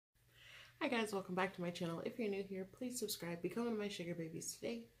Hi guys, welcome back to my channel. If you're new here, please subscribe, become one of my sugar babies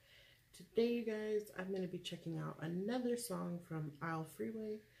today. Today, you guys, I'm going to be checking out another song from Ille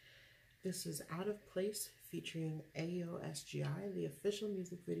Freeway. This is Out of Place featuring Ayoo S.G.I, the official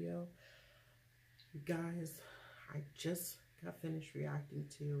music video. You guys, I just got finished reacting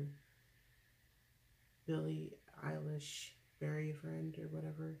to Billie Eilish, Bury a Friend or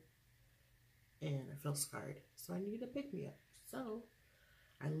whatever, and I feel scarred, so I need to pick me up. So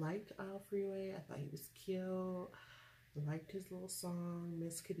I liked Ille Freeway. I thought he was cute. I liked his little song,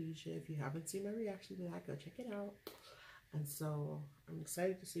 Miss Khadijah. If you haven't seen my reaction to that, go check it out. And so I'm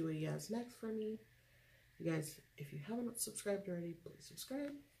excited to see what he has next for me. You guys, if you haven't subscribed already, please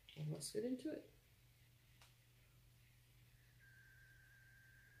subscribe, and let's get into it.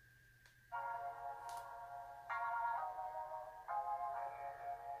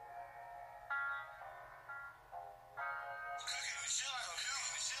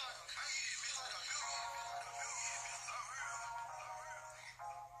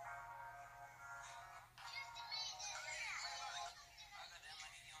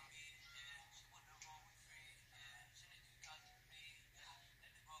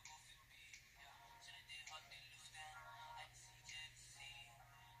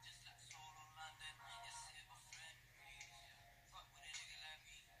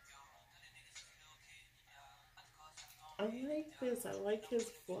 I like this. I like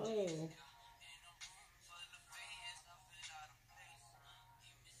his flow.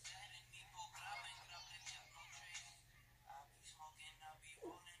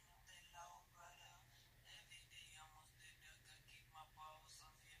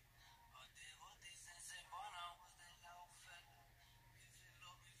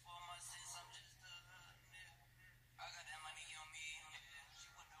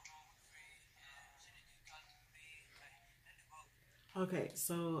 Okay,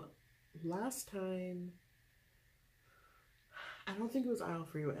 so last time, I don't think it was Ille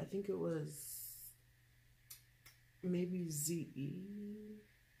Freeway. I think it was maybe Z.E,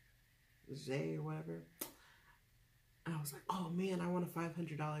 J or whatever. I was like, oh man, I want a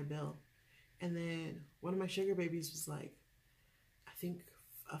 $500 bill. And then one of my sugar babies was like, I think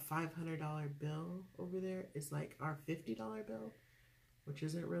a $500 bill over there is like our $50 bill, which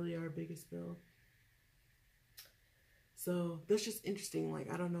isn't really our biggest bill. So that's just interesting.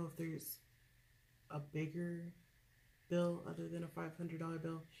 Like, I don't know if there's a bigger bill other than a $500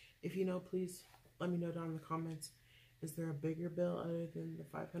 bill. If you know, please let me know down in the comments. Is there a bigger bill other than the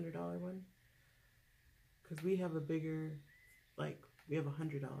 $500 one? Because we have a bigger, like, we have a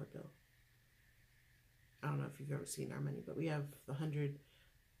 $100 bill. I don't know if you've ever seen our money, but we have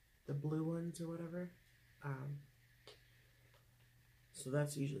the blue ones or whatever. So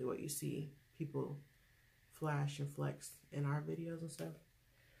that's usually what you see people flash and flex in our videos and stuff.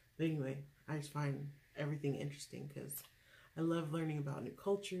 But anyway, I just find everything interesting because I love learning about new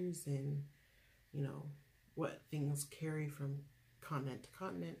cultures and, you know, what things carry from continent to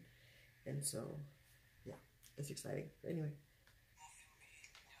continent. And so, yeah, it's exciting. But anyway.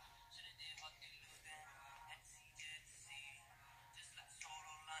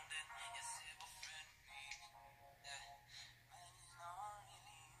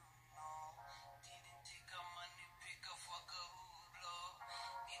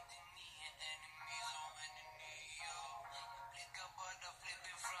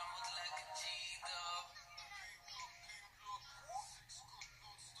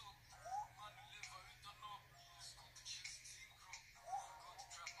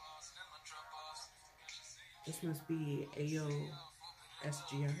 This must be Ayoo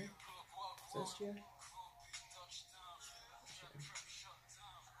S.G.I. S.G.I?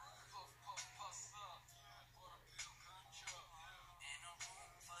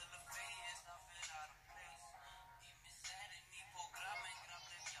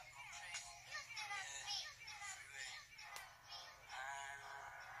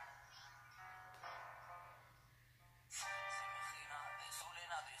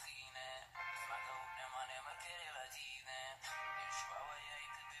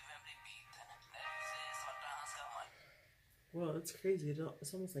 Well, it's crazy.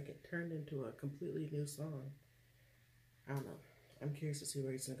 It's almost like it turned into a completely new song. I don't know. I'm curious to see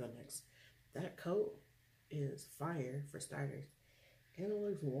where he's gonna go next. That coat is fire for starters, and it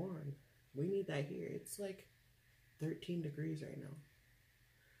looks warm. We need that here. It's like 13 degrees right now.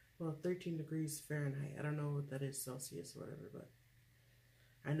 Well, 13 degrees Fahrenheit. I don't know what that is, Celsius or whatever, but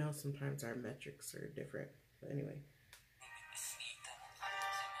I know sometimes our metrics are different. But anyway.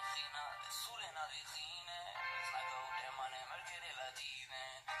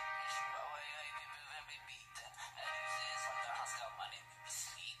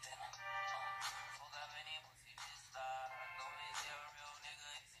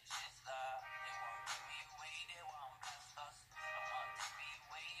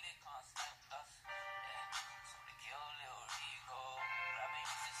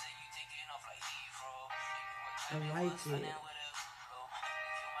 I like it.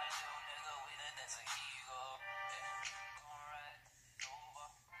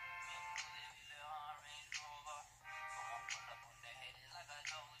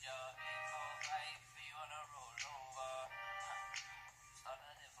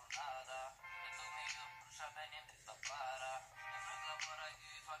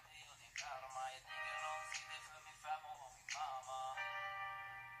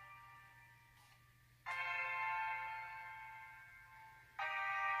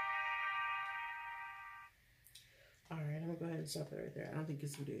 Alright, I'm gonna go ahead and stop it right there. I don't think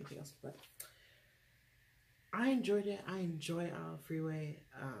it's gonna do anything else, but I enjoyed it. I enjoy Ille Freeway.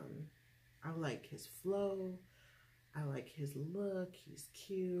 I like his flow. I like his look. He's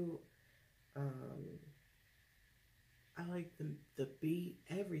cute. I like the beat,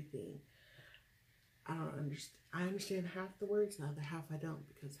 everything. I don't understand. I understand half the words, the other half I don't,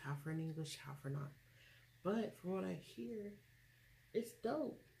 because half are in English, half are not. But from what I hear, it's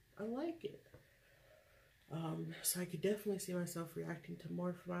dope. I like it. So I could definitely see myself reacting to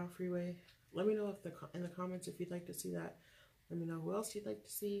more from Ille Freeway. Let me know if in the comments if you'd like to see that. Let me know who else you'd like to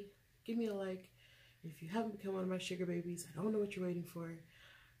see. Give me a like. If you haven't become one of my sugar babies, I don't know what you're waiting for.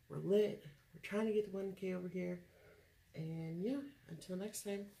 We're lit. We're trying to get to 1K over here. And yeah, until next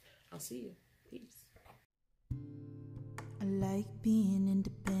time, I'll see you. Peace. I like being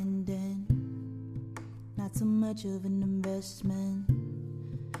independent, not so much of an investment.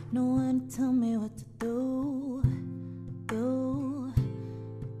 No one to tell me what to do.